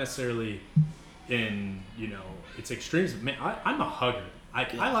 Not necessarily in, you know, it's extremes. Man, I'm a hugger.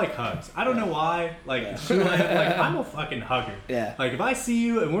 I like hugs. I don't know why. Like, I'm a fucking hugger. Yeah. Like, if I see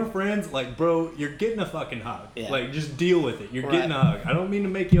you and we're friends, like, bro, you're getting a fucking hug. Yeah. Like, just deal with it. You're getting a hug. I don't mean to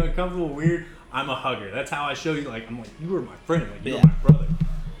make you uncomfortable or weird. I'm a hugger. That's how I show you. Like, I'm like, you are my friend. Like, you're my brother.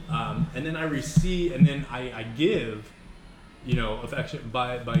 And then I receive, and then I give, you know, affection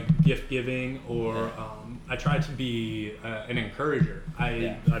by gift giving, or I try to be an encourager.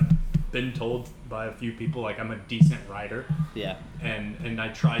 I've been told by a few people, like, I'm a decent writer. Yeah. And I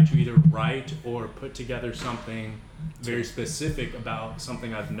try to either write or put together something very specific about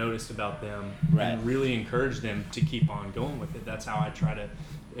something I've noticed about them, and really encourage them to keep on going with it. That's how I try to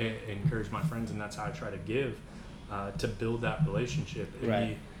encourage my friends, and that's how I try to give to build that relationship.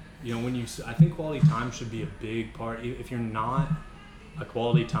 And you know, I think quality time should be a big part. If you're not a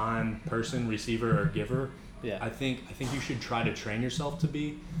quality time person, receiver, or giver, I think you should try to train yourself to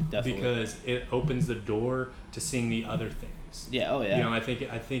be. Definitely. Because it opens the door to seeing the other things. Yeah. Oh yeah. You know, I think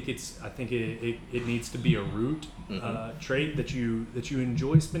it needs to be a root trait that you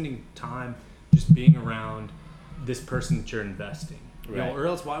enjoy spending time just being around this person that you're investing. You know, or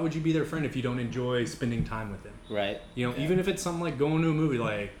else why would you be their friend if you don't enjoy spending time with them? Right. You know, even if it's something like going to a movie,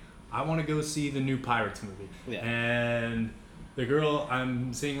 like I want to go see the new Pirates movie, and the girl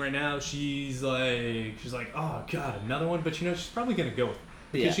I'm seeing right now, she's like, oh god, another one. But you know, she's probably gonna go with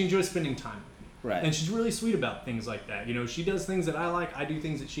me because she enjoys spending time with me. Right. And she's really sweet about things like that. You know, she does things that I like, I do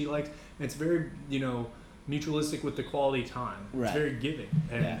things that she likes, and it's very, you know, mutualistic with the quality time. Right. It's very giving,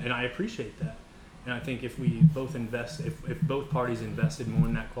 and I appreciate that. And I think if we both if both parties invested more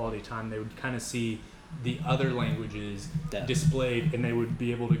in that quality time, they would kind of see the other languages displayed, and they would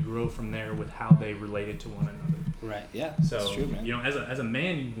be able to grow from there with how they related to one another. Right. Yeah. So that's true, man. You know, as a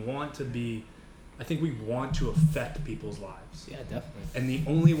man, you want to be. I think we want to affect people's lives. Yeah, definitely. And the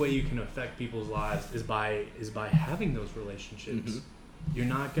only way you can affect people's lives is by having those relationships. Mm-hmm. You're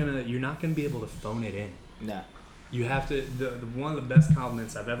not gonna be able to phone it in. No. You have to. The one of the best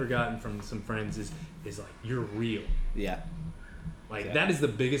compliments I've ever gotten from some friends is like, you're real. Yeah. Like that is the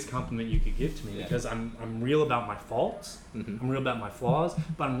biggest compliment you could give to me, because I'm real about my faults. Mm-hmm. I'm real about my flaws,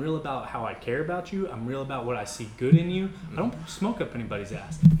 but I'm real about how I care about you. I'm real about what I see good in you. Mm-hmm. I don't smoke up anybody's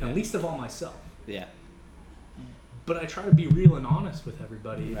ass, and least of all myself. Yeah. But I try to be real and honest with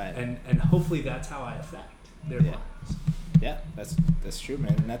everybody, and hopefully that's how I affect their lives. Yeah, that's true,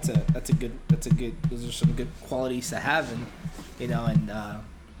 man. And that's a good. Those are some good qualities to have, and you know,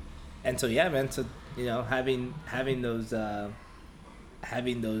 and so yeah, man. So you know, having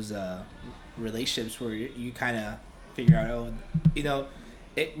those relationships where you kind of figure out, oh, you know,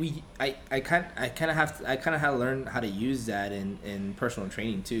 I kind of had to learn how to use that in personal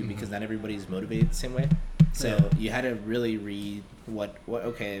training too, because not everybody's motivated the same way. So you had to really read what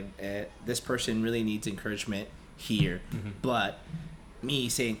this person really needs encouragement here, but me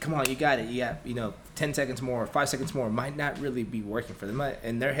saying, come on, you got it, you got 10 seconds more, 5 seconds more, might not really be working for them.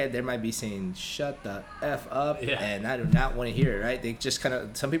 In their head, they might be saying, shut the F up, and I do not want to hear it, right? They just kind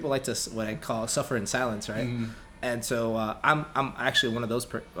of, some people like to, what I call, suffer in silence, right? And so I'm actually one of those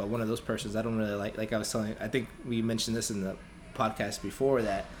persons. I don't really like I was telling, I think we mentioned this in the podcast before,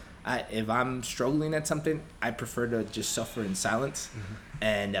 that if I'm struggling at something, I prefer to just suffer in silence,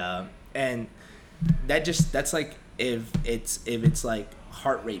 and that's like if it's like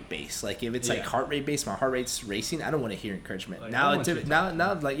heart rate based. Like if it's like heart rate based, my heart rate's racing, I don't want to hear encouragement. Like, now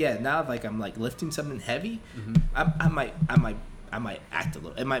I'm like lifting something heavy, I might act a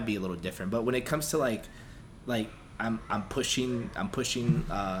little. It might be a little different. But when it comes to like I'm pushing I'm pushing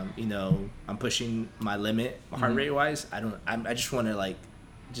my limit heart rate wise. I just want to like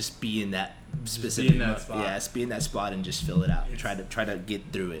just be in that specific spot. Be in that spot and just fill it out. Try to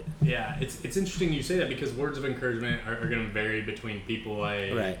get through it. Yeah, it's interesting you say that, because words of encouragement are going to vary between people.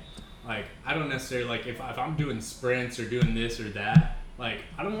 Like I don't necessarily, like if I'm doing sprints or doing this or that, like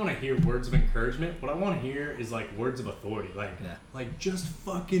I don't want to hear words of encouragement. What I want to hear is like words of authority. Like just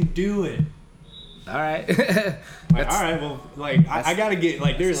fucking do it. All right. All right. Well, like I gotta get,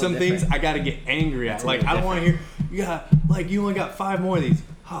 like there's some things I gotta get angry at. Like I don't want to hear you only got 5 more of these.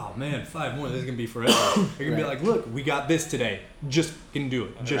 Oh man, 5 more. This is gonna be forever. You're gonna be like, look, we got this today. Just can do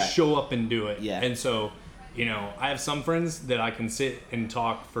it. Just show up and do it. Yeah. And so, you know, I have some friends that I can sit and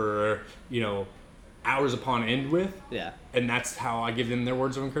talk for, you know, hours upon end with. Yeah. And that's how I give them their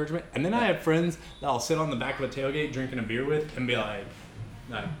words of encouragement. And then I have friends that I'll sit on the back of a tailgate drinking a beer with and be like,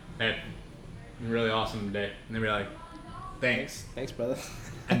 hey, really awesome day. And they'll be like, thanks. Thanks, brother.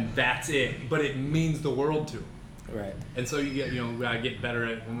 And that's it. But it means the world to them. Right. And so you get, we gotta get better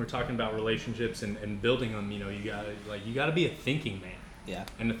at, when we're talking about relationships and building them, you gotta be a thinking man. Yeah.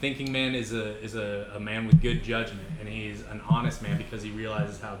 And a thinking man is a man with good judgment, and he's an honest man because he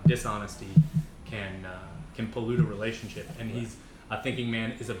realizes how dishonesty can pollute a relationship. And he's a thinking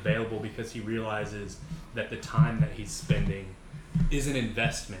man is available because he realizes that the time that he's spending is an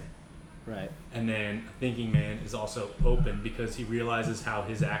investment. Right. And then a thinking man is also open because he realizes how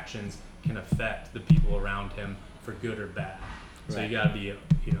his actions can affect the people around him for good or bad. So Right.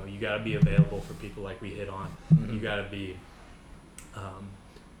 you gotta be available for people like we hit on. Mm-hmm. You gotta be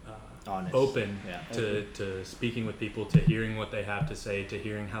Honest. open Yeah. to speaking with people, to hearing what they have to say, to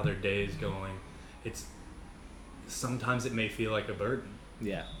hearing how their day is going. It's sometimes it may feel like a burden,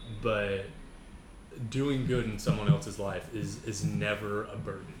 Yeah. but doing good in someone else's life is never a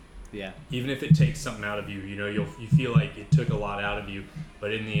burden. Yeah. Even if it takes something out of you, you feel like it took a lot out of you,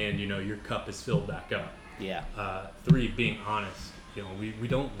 but in the end, your cup is filled back up. Yeah. 3, being honest. We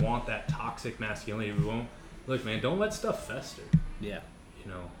don't want that toxic masculinity. We won't, look, man, don't let stuff fester. Yeah.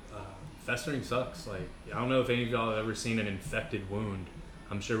 Festering sucks. Like, I don't know if any of y'all have ever seen an infected wound.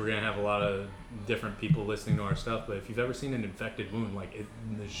 I'm sure we're gonna have a lot of different people listening to our stuff, but if you've ever seen an infected wound,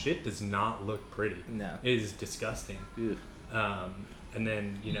 the shit does not look pretty. No. It is disgusting. Ew. And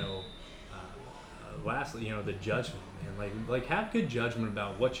then lastly, the judgment, man. Like have good judgment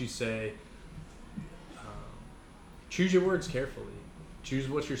about what you say. Choose your words carefully. Choose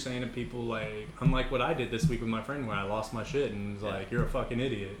what you're saying to people. Like, unlike what I did this week with my friend, where I lost my shit and was like, "You're a fucking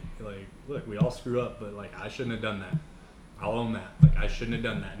idiot." Like, look, we all screw up, but I shouldn't have done that. I'll own that. I shouldn't have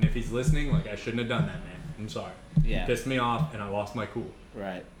done that. And if he's listening, I shouldn't have done that, man. I'm sorry. Yeah. It pissed me off, and I lost my cool.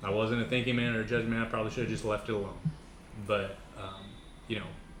 Right. I wasn't a thinking man or a judgment man. I probably should have just left it alone. But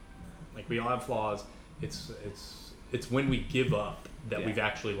we all have flaws. It's when we give up that we've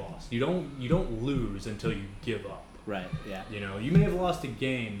actually lost. You don't lose until you give up. Right. Yeah. You may have lost a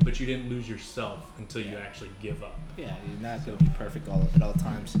game, but you didn't lose yourself until you actually give up. Yeah, you're not going to be perfect at all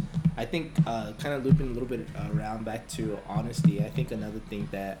times. I think kind of looping a little bit around back to honesty. I think another thing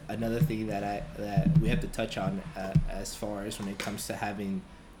that we have to touch on as far as when it comes to having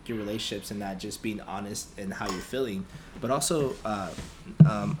your relationships and not just being honest in how you're feeling, but also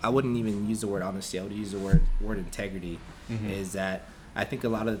I wouldn't even use the word honesty. I would use the word integrity. Mm-hmm. Is that I think a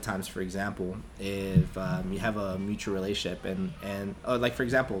lot of the times, for example, if you have a mutual relationship and for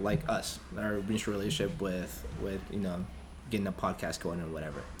example, like us, our mutual relationship with getting a podcast going or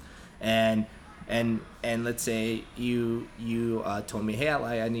whatever, and let's say you told me, hey,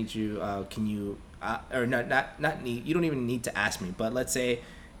 I need you, can you or not need, you don't even need to ask me, but let's say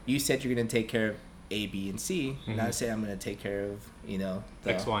you said you're gonna take care of A, B, and C, mm-hmm. and I say I'm gonna take care of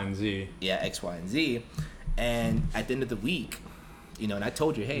X, Y, and Z. Yeah, X, Y, and Z, and at the end of the week. And I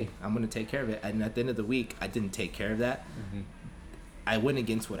told you, hey, I'm going to take care of it. And at the end of the week, I didn't take care of that. Mm-hmm. I went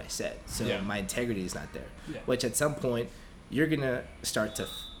against what I said. So my integrity is not there. Yeah. Which at some point, you're going to start to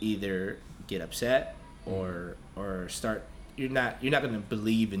either get upset or start, you're not going to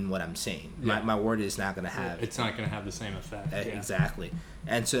believe in what I'm saying. Yeah. My word is not going to have. It's not going to have the same effect. Exactly.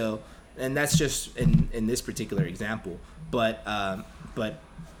 And so, and that's just in this particular example. But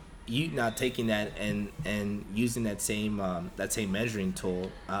you not taking that and using that same measuring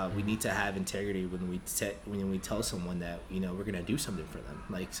tool, we need to have integrity when we tell someone that we're gonna do something for them.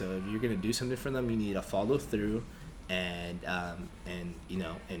 Like, so if you're gonna do something for them, you need to follow through and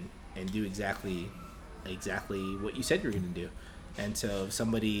do exactly what you said you're gonna do. And so if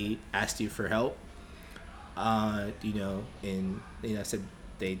somebody asked you for help, said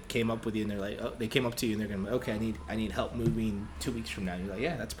they came up with you and they're like, they came up to you and they're gonna, okay, I need help moving 2 weeks from now. And you're like,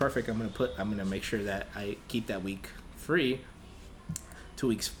 yeah, that's perfect. I'm gonna make sure that I keep that week free. 2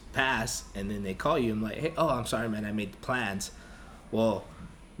 weeks pass and then they call you and like, hey, I'm sorry, man, I made plans. Well,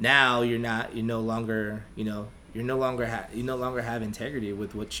 now you no longer have integrity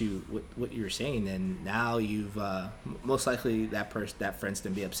with what you're saying, and now you've most likely that friend's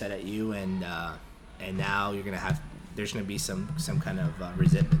gonna be upset at you, and now there's going to be some kind of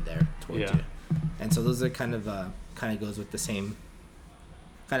resentment there towards you. And so those are kind of goes with the same,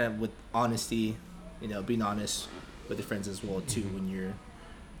 kind of with honesty, being honest with your friends as well too, mm-hmm.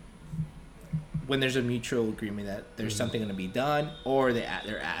 when there's a mutual agreement that there's mm-hmm. something going to be done, or they're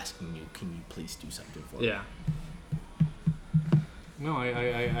asking you, can you please do something for me? Yeah. No,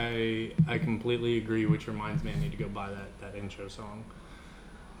 I completely agree, which reminds me I need to go buy that intro song.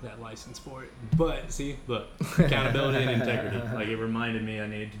 That license for it. But see, look, accountability and integrity. It reminded me I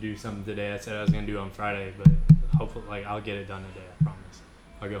needed to do something today. I said I was gonna do it on Friday, but hopefully I'll get it done today, I promise.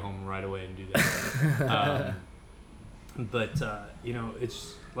 I'll go home right away and do that. But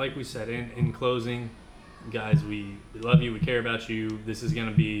it's like we said in closing, guys, we love you, we care about you. This is going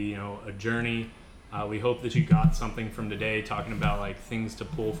to be a journey. We hope that you got something from today, talking about like things to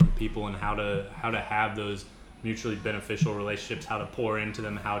pull from people and how to have those mutually beneficial relationships, how to pour into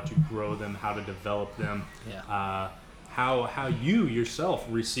them, how to grow them, how to develop them. How you yourself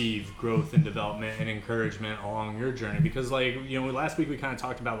receive growth and development and encouragement along your journey. Because last week we kind of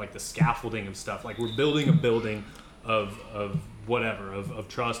talked about like the scaffolding of stuff. Like we're building a building of whatever, of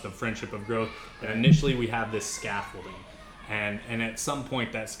trust, of friendship, of growth. And initially we have this scaffolding. And at some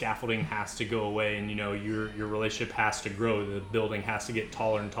point that scaffolding has to go away, and your relationship has to grow. The building has to get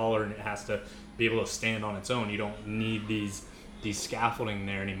taller and taller, and it has to be able to stand on its own. You don't need these scaffolding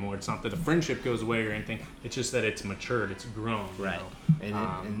there anymore. It's not that the friendship goes away or anything. It's just that it's matured, it's grown. Right.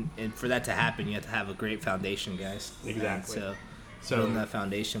 And for that to happen, you have to have a great foundation, guys. Exactly. So building that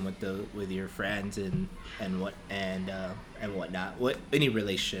foundation with your friends and whatnot. Any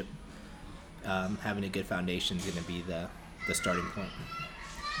relationship, having a good foundation is going to be the starting point.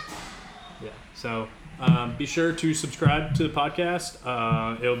 Yeah. So be sure to subscribe to the podcast.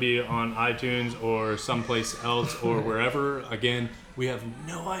 It'll be on iTunes or someplace else or wherever. Again, we have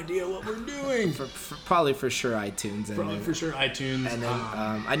no idea what we're doing. Probably for sure iTunes. For sure iTunes. And then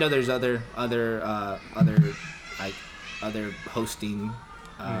I know there's other hosting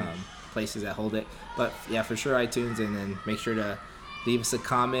places that hold it, but yeah, for sure iTunes. And then make sure to leave us a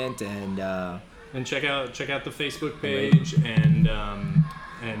comment and check out the Facebook page and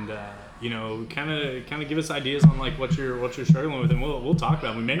kind of give us ideas on like what you're struggling with, and we'll talk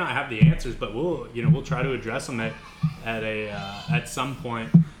about them. We may not have the answers, but we'll try to address them at some point,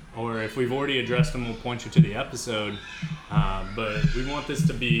 or if we've already addressed them, we'll point you to the episode. But we want this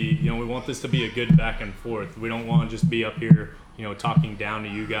to be a good back and forth. We don't want to just be up here talking down to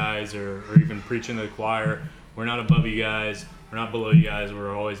you guys or even preaching to the choir. We're not above you guys. We're not below you guys.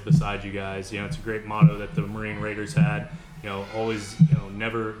 We're always beside you guys. It's a great motto that the Marine Raiders had. Always,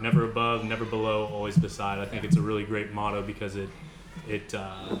 never above, never below, always beside. I think it's a really great motto because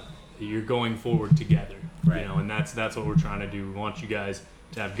you're going forward together. Right. And that's what we're trying to do. We want you guys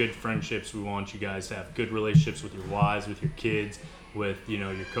to have good friendships. We want you guys to have good relationships with your wives, with your kids, with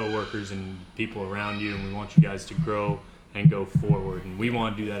your coworkers and people around you. And we want you guys to grow and go forward, and we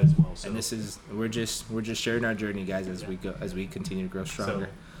want to do that as well. So, and we're just sharing our journey, guys, as we continue to grow stronger.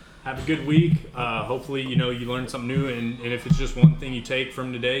 So, have a good week. Hopefully, you learned something new, and if it's just one thing you take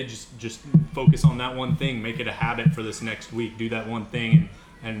from today, just focus on that one thing. Make it a habit for this next week. Do that one thing,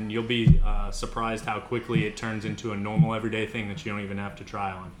 and you'll be surprised how quickly it turns into a normal everyday thing that you don't even have to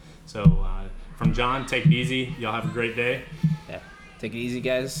try on. So, from John, take it easy. Y'all have a great day. Yeah, take it easy,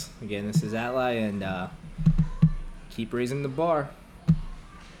 guys. Again, this is Ally, and keep raising the bar.